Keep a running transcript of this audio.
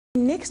The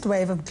next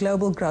wave of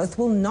global growth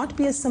will not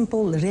be a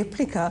simple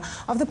replica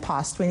of the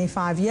past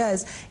 25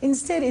 years.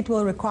 Instead, it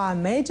will require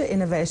major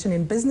innovation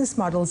in business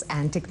models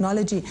and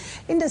technology.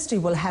 Industry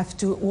will have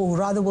to, or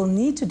rather will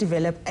need to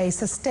develop a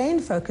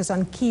sustained focus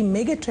on key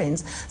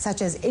megatrends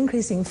such as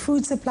increasing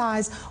food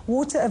supplies,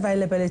 water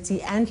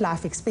availability and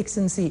life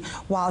expectancy,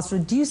 whilst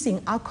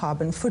reducing our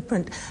carbon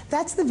footprint.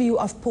 That's the view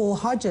of Paul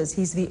Hodges.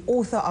 He's the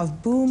author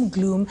of Boom,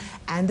 Gloom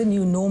and the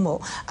New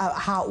Normal,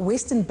 how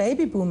Western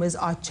baby boomers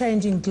are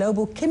changing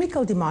global chemical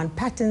demand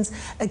patterns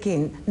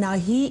again. Now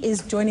he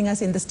is joining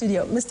us in the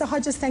studio. Mr.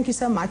 Hodges, thank you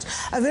so much.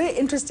 A very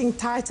interesting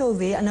title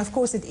there, and of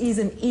course it is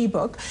an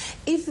e-book.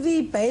 If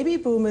the baby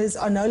boomers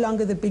are no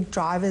longer the big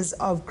drivers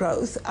of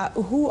growth,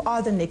 who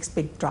are the next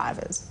big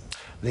drivers?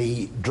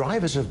 The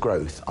drivers of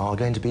growth are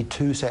going to be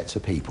two sets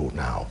of people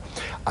now,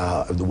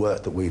 of the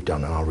work that we've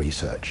done in our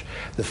research.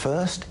 The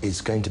first is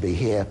going to be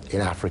here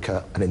in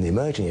Africa and in the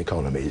emerging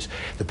economies,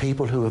 the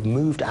people who have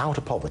moved out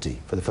of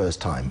poverty for the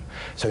first time.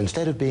 So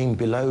instead of being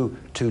below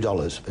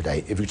 $2 a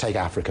day, if you take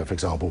Africa, for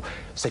example,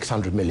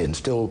 600 million,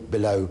 still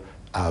below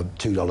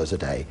 $2 a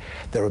day.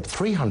 There are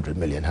 300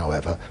 million,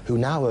 however, who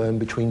now earn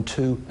between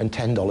 $2 and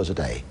 $10 a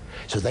day.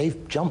 So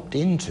they've jumped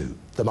into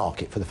the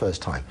market for the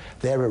first time.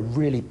 They're a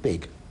really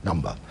big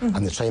number,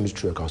 and the same is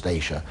true across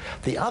Asia.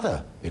 The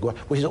other big one,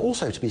 which is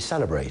also to be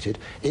celebrated,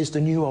 is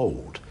the new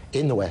old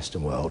in the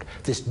Western world,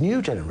 this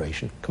new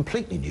generation,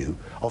 completely new,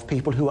 of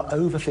people who are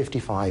over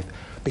 55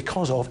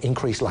 because of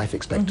increased life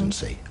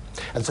expectancy.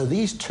 And so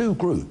these two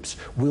groups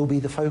will be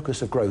the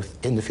focus of growth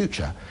in the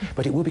future,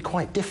 but it will be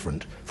quite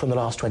different from the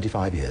last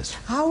 25 years.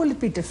 How will it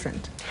be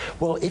different?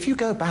 Well, if you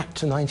go back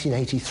to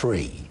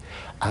 1983,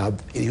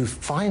 you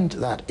find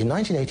that in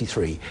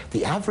 1983,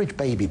 the average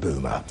baby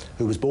boomer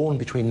who was born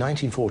between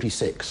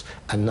 1946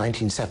 and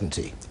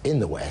 1970 in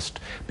the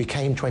West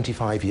became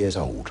 25 years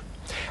old.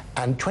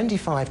 And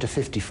 25 to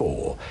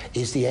 54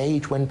 is the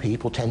age when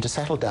people tend to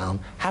settle down,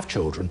 have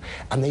children,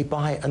 and they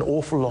buy an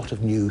awful lot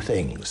of new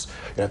things.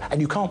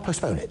 And you can't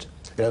postpone it.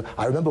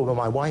 I remember when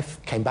my wife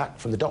came back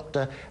from the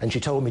doctor and she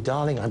told me,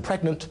 "Darling, I'm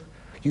pregnant."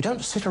 You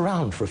don't sit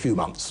around for a few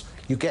months.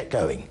 You get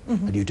going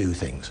and you do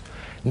things.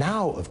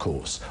 Now, of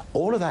course,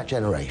 all of that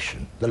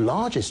generation, the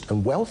largest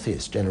and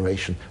wealthiest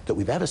generation that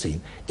we've ever seen,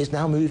 is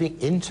now moving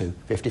into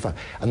 55.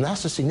 And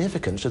that's the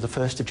significance of the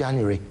 1st of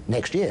January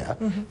next year.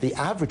 The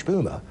average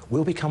boomer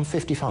will become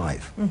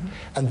 55.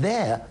 And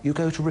there you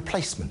go to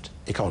replacement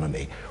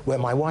economy, where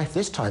my wife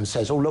this time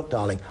says, "Oh, look,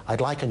 darling,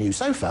 I'd like a new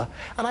sofa."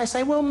 And I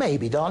say, "Well,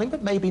 maybe, darling,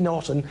 but maybe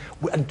not." And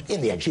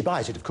in the end, she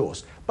buys it, of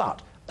course.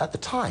 But at the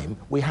time,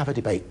 we have a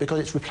debate because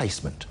it's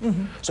replacement.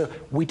 So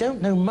we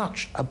don't know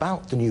much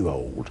about the new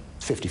old,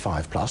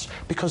 55 plus,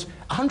 because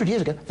 100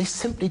 years ago, they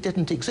simply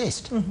didn't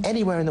exist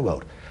anywhere in the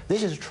world.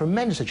 This is a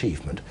tremendous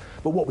achievement,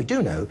 but what we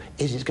do know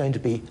is it's going to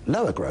be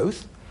lower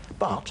growth,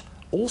 but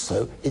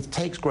also it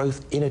takes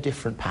growth in a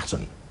different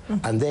pattern.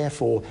 And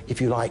therefore, if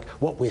you like,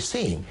 what we're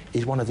seeing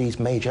is one of these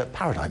major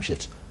paradigm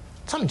shifts.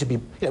 Something to be,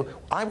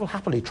 I will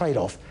happily trade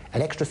off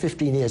an extra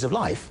 15 years of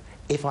life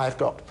if I've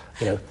got,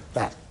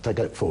 that to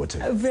go forward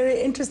to.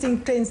 Very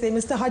interesting trends there.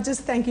 Mr. Hodges,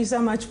 thank you so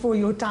much for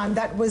your time.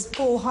 That was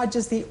Paul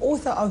Hodges, the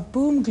author of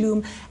Boom,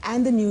 Gloom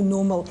and the New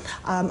Normal,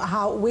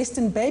 how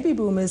Western baby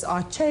boomers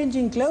are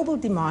changing global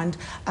demand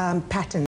patterns.